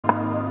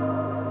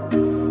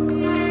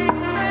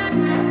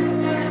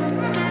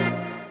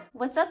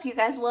What's up, you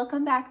guys?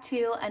 Welcome back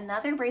to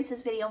another braces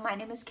video. My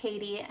name is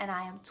Katie and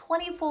I am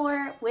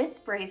 24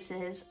 with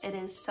braces. It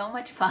is so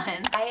much fun.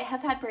 I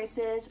have had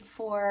braces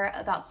for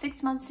about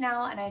 6 months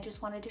now and I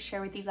just wanted to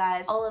share with you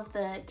guys all of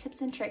the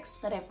tips and tricks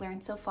that I've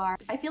learned so far.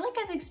 I feel like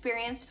I've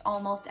experienced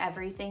almost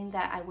everything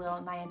that I will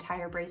in my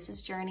entire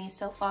braces journey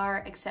so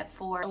far, except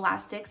for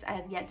elastics. I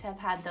have yet to have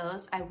had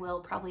those. I will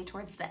probably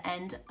towards the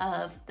end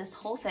of this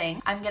whole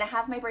thing. I'm gonna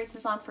have my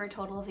braces on for a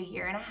total of 1.5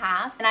 years,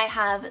 and I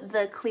have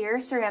the clear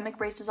ceramic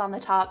braces on the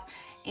top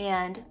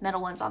and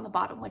metal ones on the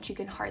bottom, which you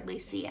can hardly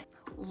see.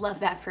 Love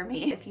that for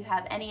me. If you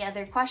have any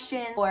other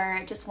questions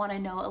or just want to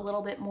know a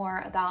little bit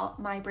more about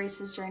my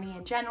braces journey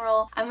in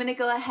general, I'm going to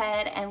go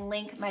ahead and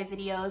link my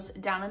videos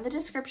down in the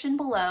description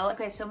below.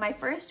 Okay, so my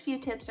first few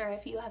tips are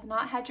if you have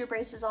not had your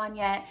braces on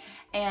yet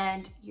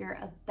and you're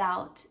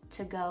about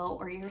to go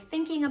or you're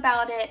thinking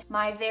about it,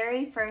 my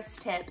very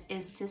first tip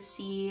is to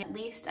see at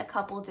least a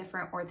couple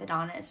different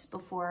orthodontists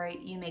before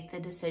you make the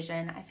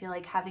decision. I feel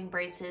like having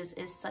braces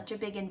is such a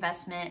big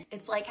investment.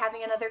 It's like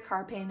having another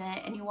car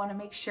payment, and you want to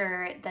make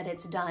sure that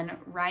it's done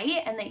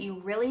right and that you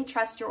really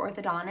trust your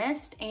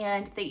orthodontist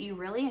and that you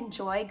really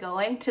enjoy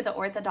going to the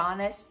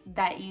orthodontist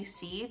that you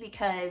see,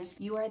 because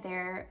you are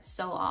there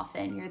so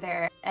often. You're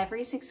there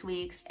every 6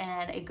 weeks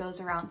and it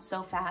goes around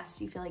so fast.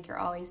 You feel like you're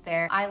always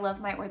there. I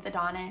love my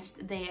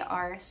orthodontist. They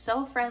are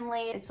so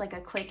friendly. It's like a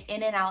quick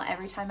in and out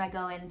every time I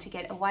go in to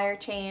get a wire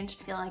change.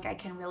 I feel like I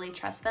can really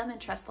trust them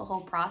and trust the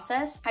whole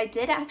process. I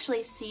did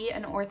actually see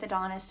an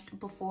orthodontist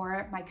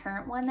before my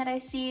current one that I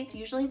see.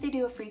 Usually they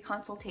do a free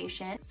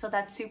consultation, so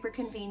that's super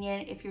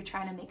convenient if you're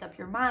trying to make up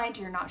your mind,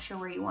 you're not sure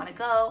where you want to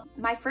go.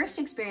 My first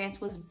experience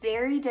was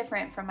very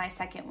different from my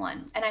second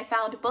one, and I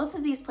found both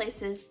of these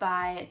places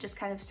by just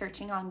kind of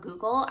searching on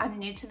Google. I'm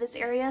new to this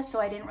area, so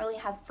I didn't really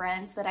have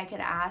friends that I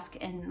could ask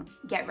and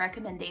get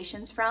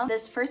recommendations from.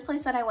 This first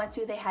place that I went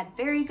to, they had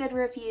very good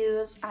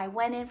reviews. I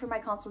went in for my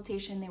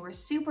consultation. They were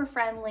super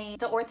friendly.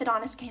 The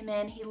orthodontist came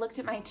in, he looked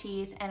at my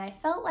teeth, and I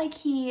felt like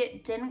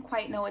he didn't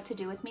quite know what to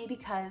do with me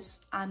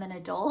because I'm an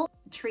adult.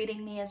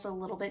 Treating me is a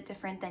little bit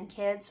different than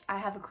kids. I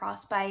have a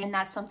crossbite, and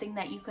that's something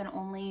that you can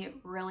only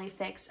really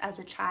fix as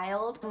a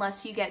child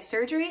unless you get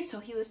surgery. So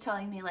he was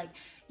telling me like,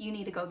 you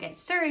need to go get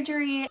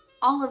surgery,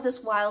 all of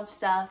this wild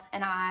stuff.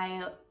 And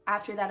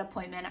after that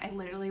appointment, I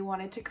literally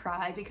wanted to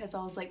cry because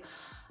I was like,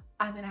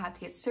 I'm gonna have to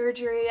get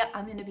surgery.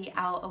 I'm gonna be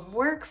out of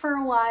work for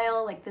a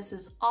while. Like, this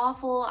is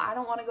awful. I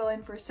don't wanna go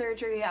in for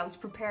surgery. I was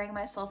preparing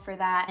myself for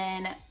that.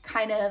 And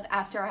kind of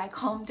after I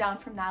calmed down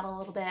from that a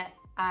little bit,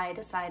 I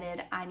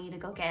decided I need to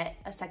go get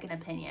a second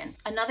opinion.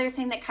 Another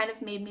thing that kind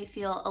of made me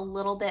feel a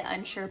little bit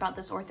unsure about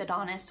this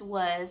orthodontist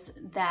was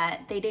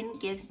that they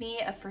didn't give me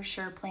a for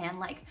sure plan.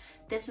 Like,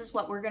 this is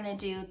what we're gonna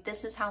do.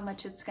 This is how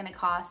much it's gonna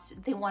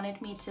cost. They wanted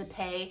me to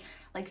pay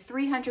like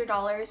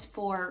 $300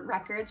 for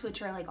records,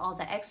 which are like all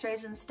the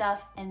x-rays and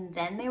stuff, and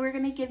then they were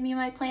gonna give me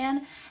my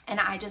plan. And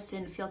I just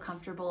didn't feel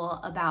comfortable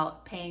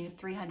about paying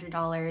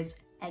 $300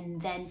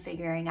 and then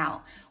figuring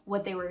out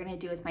what they were gonna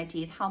do with my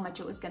teeth, how much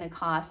it was gonna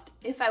cost,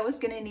 if I was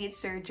gonna need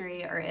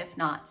surgery or if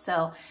not.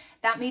 So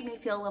that made me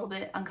feel a little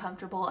bit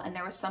uncomfortable, and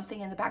there was something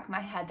in the back of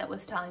my head that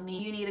was telling me,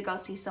 you need to go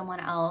see someone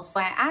else.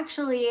 So I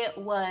actually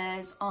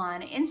was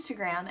on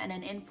Instagram, and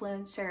an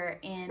influencer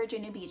in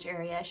Virginia Beach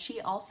area, she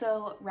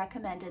also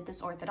recommended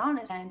this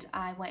orthodontist, and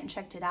I went and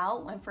checked it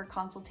out, went for a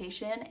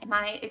consultation.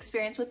 My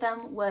experience with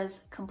them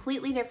was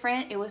completely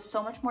different. It was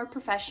so much more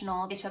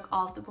professional. They took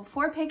all of the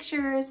before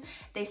pictures,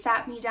 they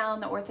sat me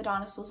down, the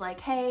orthodontist was like,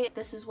 hey,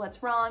 this is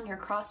what's wrong, your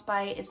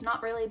crossbite is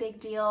not really a big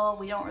deal,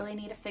 we don't really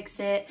need to fix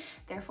it,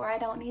 therefore I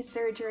don't need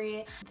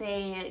surgery.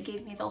 They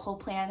gave me the whole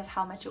plan of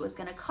how much it was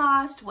gonna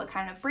cost, what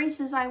kind of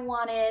braces I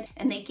wanted,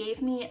 and they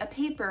gave me a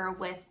paper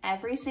with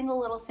every single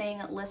little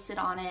thing listed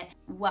on it,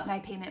 what my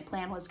payment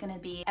plan was gonna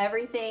be.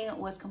 Everything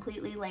was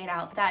completely laid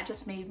out. That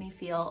just made me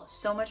feel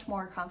so much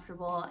more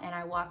comfortable, and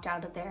I walked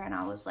out of there and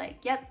I was like,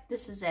 yep,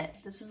 this is it.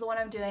 This is the one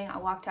I'm doing. I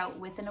walked out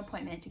with an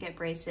appointment to get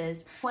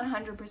braces,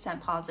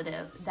 100%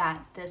 positive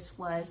that this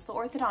was the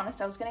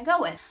orthodontist I was gonna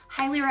go with.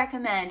 Highly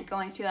recommend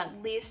going to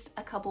at least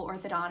a couple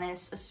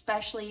orthodontists,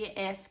 especially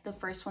if the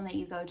first one that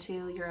you go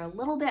to, you're a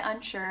little bit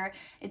unsure.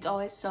 It's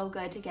always so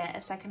good to get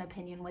a second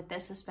opinion with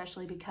this,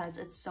 especially because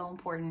it's so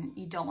important.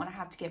 You don't want to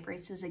have to get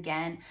braces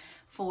again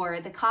for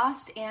the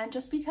cost and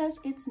just because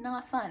it's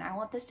not fun. I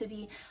want this to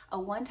be a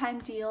one-time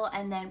deal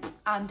and then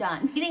I'm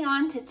done. Getting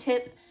on to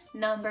tip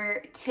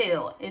number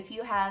 2, if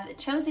you have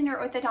chosen your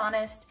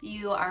orthodontist,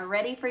 you are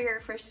ready for your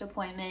first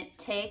appointment,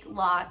 take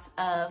lots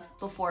of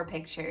before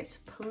pictures.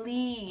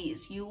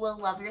 Please, you will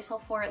love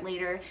yourself for it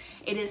later.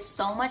 It is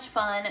so much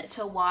fun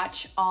to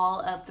watch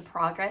all of the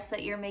progress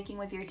that you're making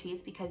with your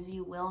teeth because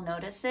you will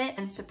notice it.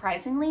 And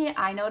surprisingly,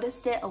 I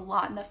noticed it a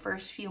lot in the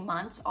first few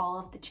months, all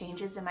of the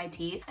changes in my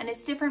teeth. And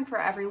it's different for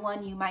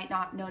everyone. You might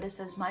not notice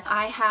as much.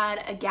 I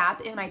had a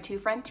gap in my 2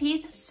 front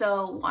teeth,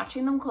 so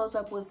watching them close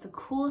up was the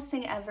coolest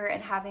thing ever,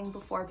 and having having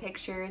before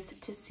pictures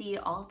to see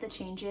all of the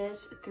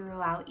changes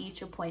throughout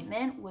each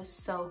appointment was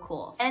so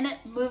cool. And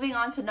moving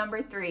on to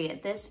number 3,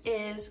 this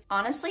is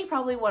honestly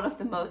probably one of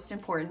the most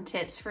important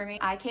tips for me.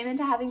 I came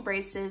into having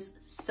braces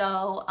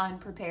so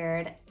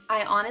unprepared.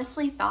 I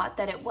honestly thought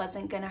that it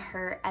wasn't gonna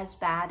hurt as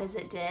bad as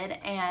it did,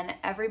 and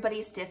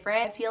everybody's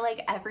different. I feel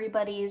like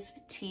everybody's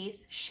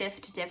teeth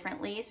shift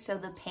differently, so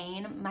the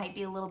pain might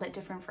be a little bit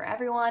different for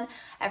everyone.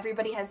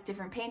 Everybody has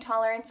different pain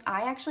tolerance.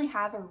 I actually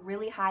have a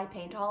really high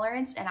pain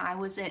tolerance, and I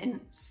was in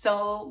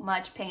so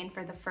much pain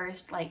for the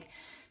first like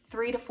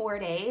 3 to 4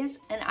 days,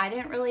 and I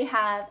didn't really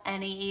have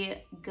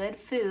any good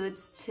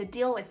foods to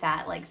deal with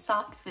that, like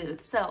soft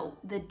foods. So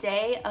the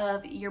day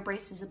of your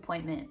braces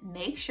appointment,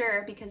 make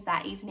sure, because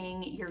that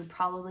evening you're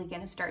probably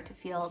gonna start to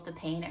feel the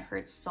pain. It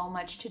hurts so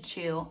much to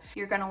chew.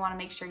 You're gonna wanna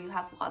make sure you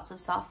have lots of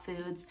soft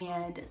foods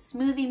and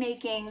smoothie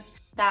makings.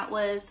 That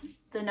was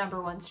the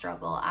number one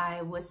struggle.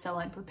 I was so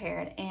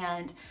unprepared,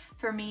 and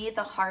for me,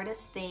 the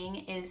hardest thing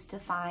is to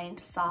find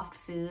soft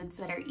foods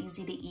that are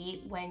easy to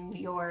eat when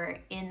you're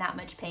in that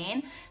much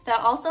pain, that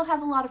also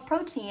have a lot of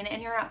protein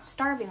and you're not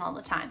starving all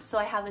the time. So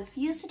I have a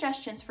few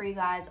suggestions for you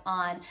guys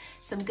on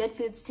some good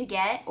foods to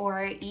get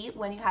or eat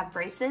when you have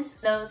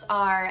braces. Those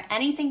are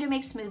anything to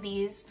make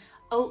smoothies,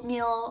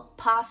 oatmeal,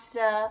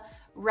 pasta,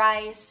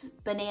 rice,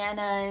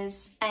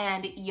 bananas,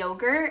 and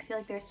yogurt. I feel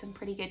like there's some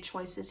pretty good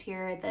choices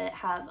here that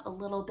have a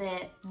little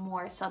bit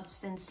more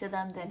substance to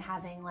them than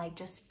having like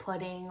just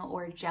pudding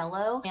or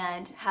jello,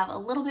 and have a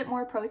little bit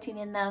more protein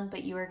in them,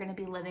 but you are going to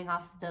be living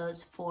off of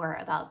those for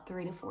about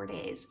 3 to 4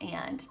 days,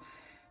 and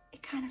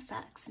it kind of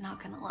sucks,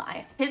 not gonna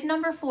lie. Tip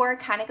number 4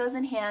 kind of goes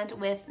in hand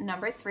with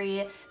number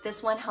 3.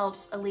 This one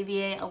helps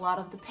alleviate a lot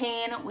of the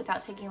pain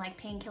without taking like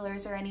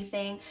painkillers or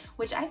anything,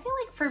 which I feel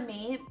like for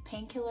me,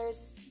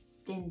 painkillers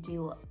didn't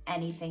do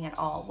anything at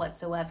all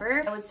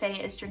whatsoever. I would say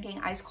is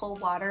drinking ice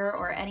cold water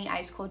or any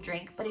ice cold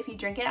drink, but if you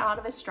drink it out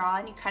of a straw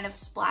and you kind of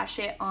splash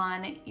it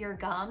on your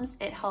gums,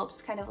 it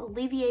helps kind of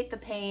alleviate the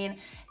pain,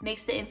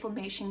 makes the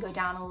inflammation go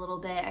down a little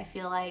bit. I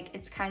feel like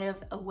it's kind of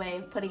a way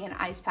of putting an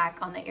ice pack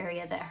on the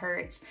area that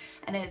hurts,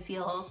 and it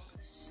feels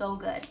so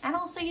good. And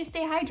also you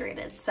stay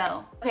hydrated.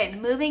 So, okay,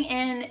 moving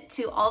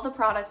into all the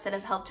products that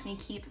have helped me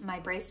keep my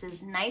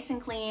braces nice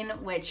and clean,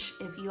 which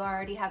if you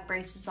already have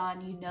braces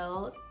on, you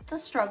know the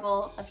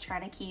struggle of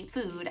trying to keep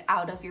food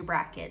out of your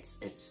brackets.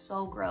 It's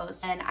so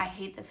gross, and I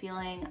hate the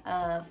feeling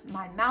of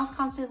my mouth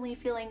constantly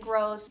feeling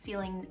gross,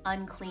 feeling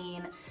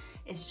unclean.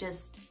 It's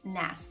just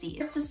nasty.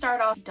 Just to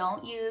start off,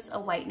 don't use a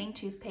whitening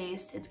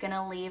toothpaste. It's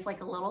gonna leave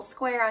like a little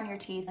square on your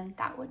teeth, and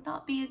that would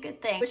not be a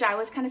good thing, which I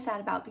was kind of sad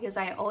about because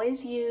I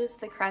always use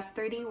the Crest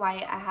 3D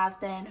White. I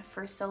have been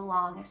for so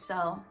long,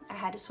 so I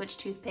had to switch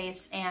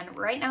toothpaste, and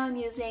right now I'm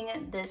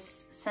using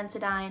this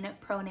Sensodyne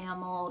Pro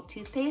Enamel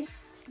toothpaste.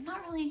 I'm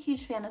not really a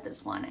huge fan of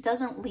this one. It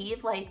doesn't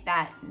leave like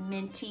that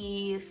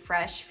minty,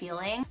 fresh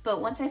feeling,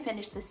 but once I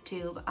finish this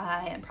tube,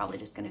 I am probably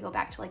just gonna go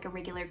back to like a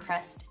regular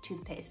Crest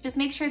toothpaste. Just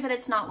make sure that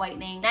it's not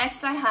whitening.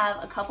 Next, I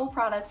have a couple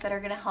products that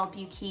are gonna help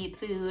you keep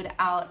food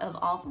out of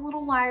all the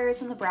little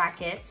wires and the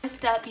brackets.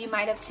 First up, you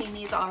might have seen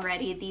these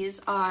already.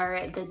 These are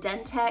the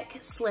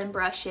Dentec Slim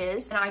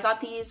Brushes, and I got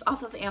these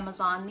off of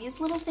Amazon. These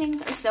little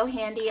things are so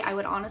handy. I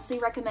would honestly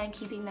recommend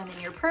keeping them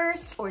in your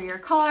purse or your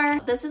car.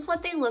 This is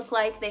what they look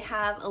like. They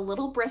have a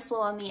little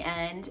bristle on the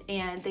end,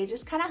 and they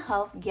just kind of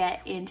help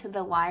get into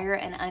the wire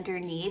and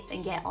underneath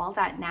and get all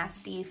that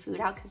nasty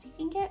food out, because you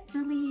can get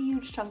really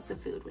huge chunks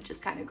of food, which is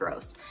kind of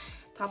gross.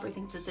 Topper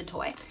thinks it's a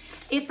toy.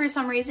 If for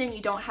some reason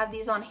you don't have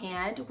these on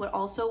hand, what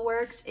also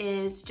works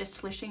is just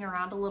swishing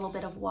around a little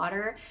bit of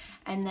water,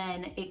 and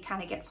then it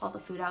kind of gets all the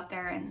food out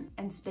there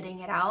and spitting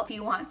it out. If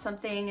you want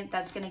something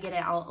that's going to get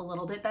it out a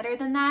little bit better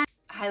than that,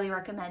 highly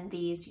recommend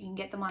these. You can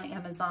get them on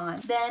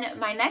Amazon. Then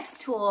my next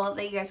tool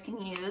that you guys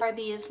can use are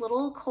these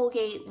little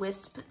Colgate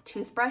Wisp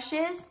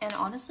toothbrushes, and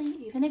honestly,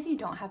 even if you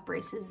don't have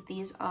braces,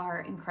 these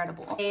are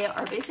incredible. They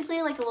are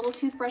basically like a little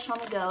toothbrush on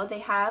the go. They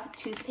have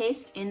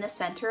toothpaste in the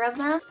center of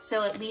them,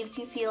 so it leaves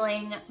you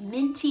feeling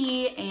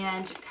minty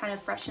and kind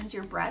of freshens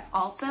your breath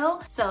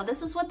also. So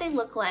this is what they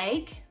look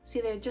like. See,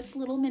 they're just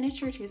little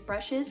miniature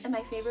toothbrushes, and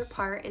my favorite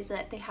part is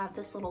that they have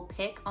this little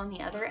pick on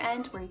the other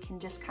end where you can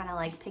just kind of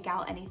like pick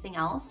out anything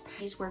else.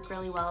 These work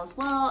really well as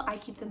well. I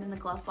keep them in the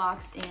glove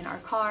box in our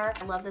car.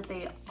 I love that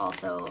they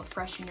also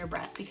freshen your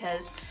breath,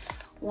 because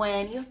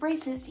when you have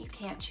braces, you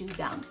can't chew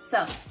gum.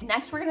 So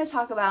next we're gonna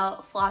talk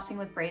about flossing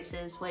with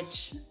braces,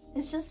 which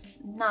is just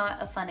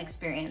not a fun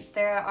experience.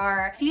 There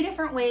are a few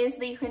different ways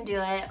that you can do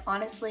it.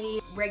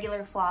 Honestly,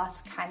 regular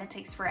floss kind of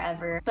takes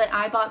forever, but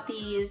I bought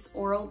these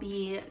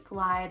Oral-B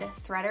Glide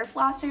Threader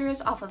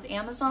flossers off of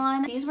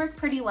Amazon. These work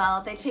pretty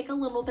well. They take a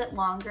little bit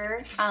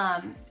longer,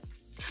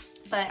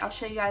 but I'll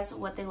show you guys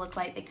what they look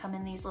like. They come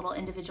in these little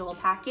individual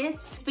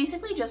packets. It's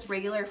basically just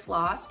regular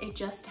floss. It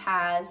just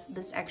has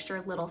this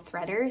extra little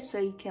threader, so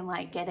you can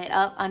like get it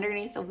up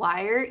underneath the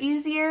wire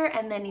easier,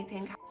 and then you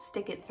can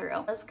stick it through.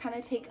 It does kind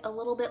of take a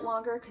little bit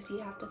longer because you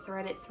have to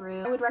thread it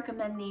through. I would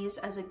recommend these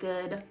as a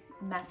good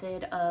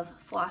method of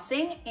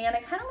flossing, and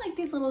I kind of like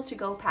these little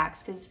to-go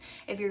packs because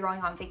if you're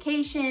going on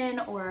vacation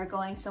or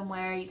going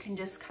somewhere, you can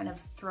just kind of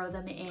throw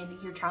them in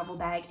your travel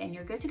bag and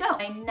you're good to go.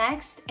 My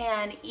next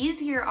and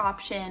easier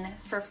option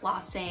for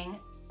flossing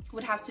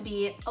would have to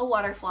be a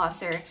water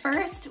flosser.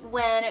 First,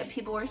 when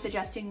people were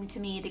suggesting to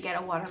me to get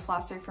a water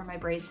flosser for my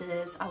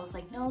braces, I was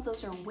like, no,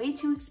 those are way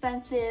too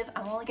expensive.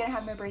 I'm only gonna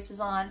have my braces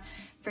on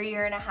for a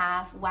year and a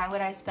half. Why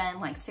would I spend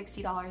like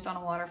 $60 on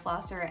a water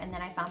flosser? And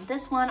then I found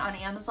this one on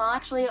Amazon,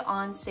 actually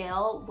on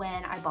sale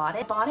when I bought it.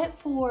 I bought it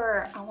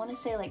for, I wanna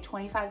say like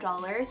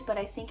 $25, but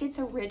I think it's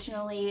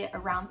originally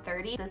around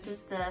 $30. This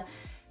is the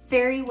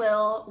Fairy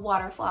Will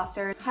water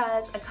flosser.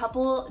 Has a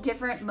couple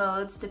different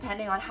modes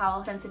depending on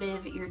how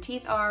sensitive your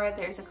teeth are.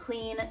 There's a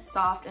clean,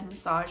 soft, and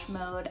massage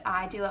mode.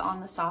 I do it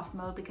on the soft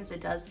mode because it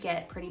does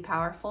get pretty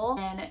powerful.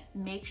 And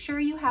make sure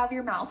you have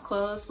your mouth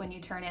closed when you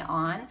turn it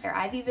on.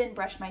 I've even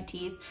brushed my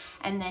teeth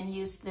and then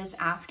used this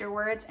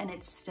afterwards, and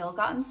it's still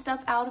gotten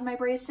stuff out of my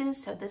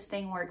braces, so this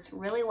thing works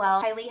really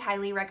well.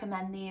 Highly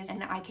recommend these,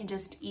 and I can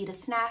just eat a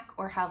snack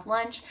or have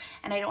lunch,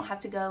 and I don't have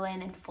to go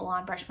in and full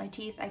on brush my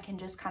teeth. I can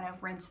just kind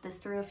of rinse this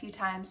through a few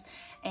times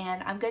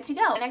and I'm good to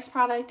go. The next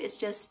product is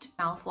just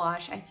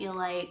mouthwash. I feel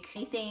like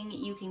anything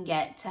you can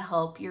get to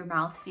help your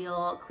mouth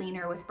feel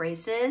cleaner with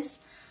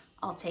braces,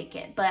 I'll take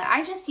it. But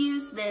I just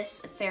use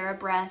this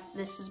TheraBreath.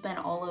 This has been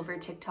all over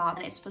TikTok,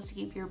 and it's supposed to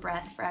keep your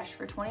breath fresh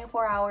for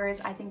 24 hours.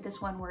 I think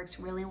this one works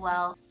really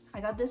well.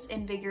 I got this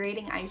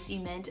invigorating icy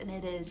mint, and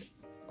it is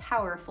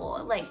powerful.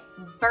 It like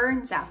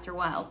burns after a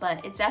while,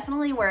 but it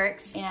definitely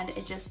works, and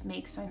it just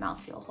makes my mouth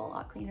feel a whole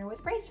lot cleaner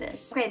with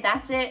braces. Okay,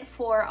 that's it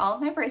for all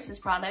of my braces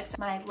products.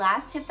 My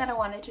last tip that I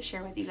wanted to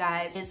share with you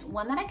guys is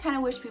one that I kind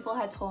of wish people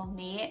had told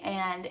me,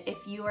 and if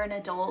you are an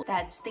adult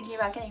that's thinking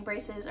about getting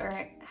braces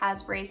or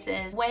has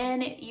braces,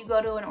 when you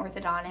go to an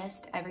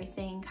orthodontist,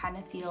 everything kind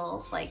of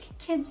feels like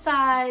kid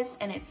size,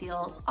 and it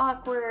feels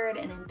awkward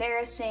and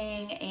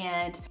embarrassing.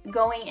 And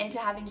going into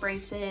having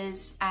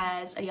braces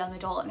as a young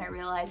adult, and I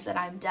realized that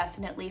I'm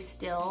definitely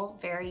still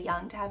very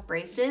young to have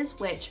braces,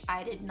 which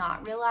I did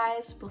not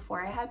realize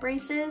before I had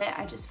braces.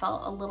 I just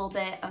felt a little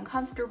bit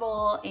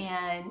uncomfortable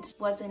and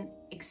wasn't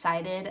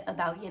excited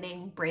about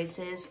getting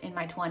braces in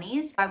my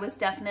 20s. I was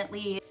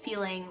definitely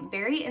feeling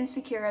very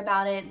insecure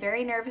about it,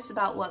 very nervous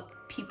about what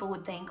people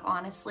would think,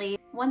 honestly.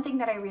 One thing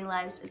that I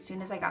realized as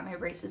soon as I got my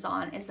braces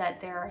on is that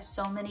there are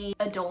so many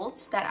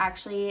adults that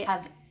actually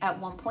have at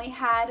one point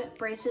had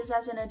braces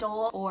as an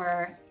adult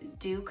or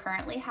do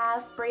currently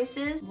have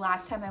braces.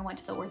 Last time I went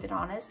to the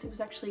orthodontist, it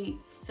was actually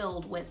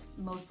filled with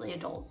mostly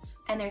adults.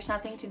 And there's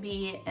nothing to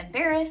be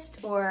embarrassed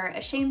or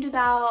ashamed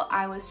about.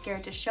 I was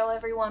scared to show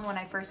everyone when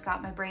I first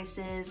got my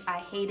braces. I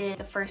hated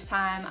the first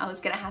time I was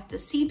gonna have to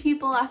see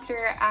people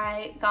after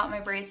I got my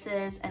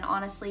braces, and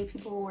honestly,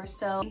 people were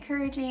so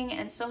encouraging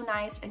and so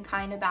nice and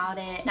kind about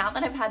it. Now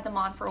that I've had them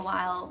on for a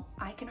while,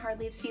 I can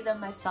hardly see them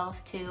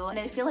myself too, and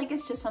I feel like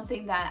it's just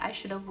something that I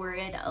should have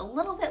worried a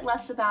little bit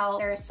less about.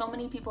 There are so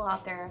many people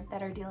out there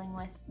that are dealing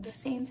with the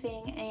same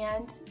thing,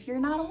 and you're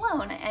not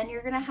alone, and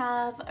you're gonna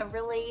have a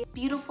really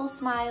beautiful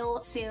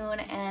smile soon.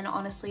 And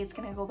honestly, it's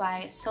gonna go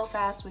by so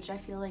fast, which I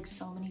feel like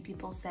so many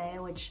people say,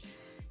 which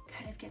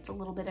kind of gets a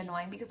little bit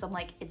annoying because I'm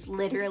like, it's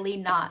literally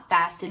not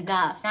fast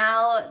enough.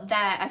 Now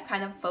that I've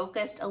kind of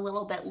focused a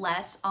little bit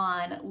less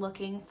on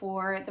looking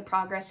for the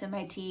progress in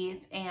my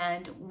teeth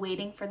and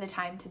waiting for the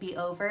time to be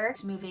over,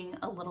 it's moving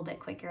a little bit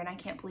quicker, and I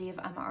can't believe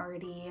I'm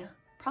already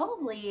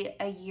probably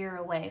a year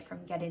away from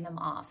getting them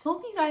off.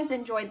 Hope you guys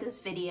enjoyed this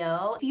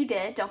video. If you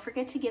did, don't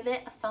forget to give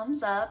it a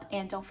thumbs up,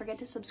 and don't forget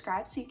to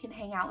subscribe so you can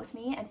hang out with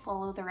me and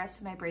follow the rest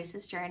of my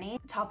braces journey.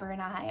 Topper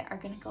and I are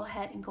gonna go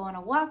ahead and go on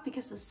a walk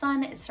because the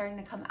sun is starting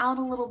to come out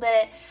a little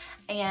bit,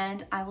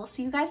 and I will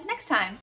see you guys next time.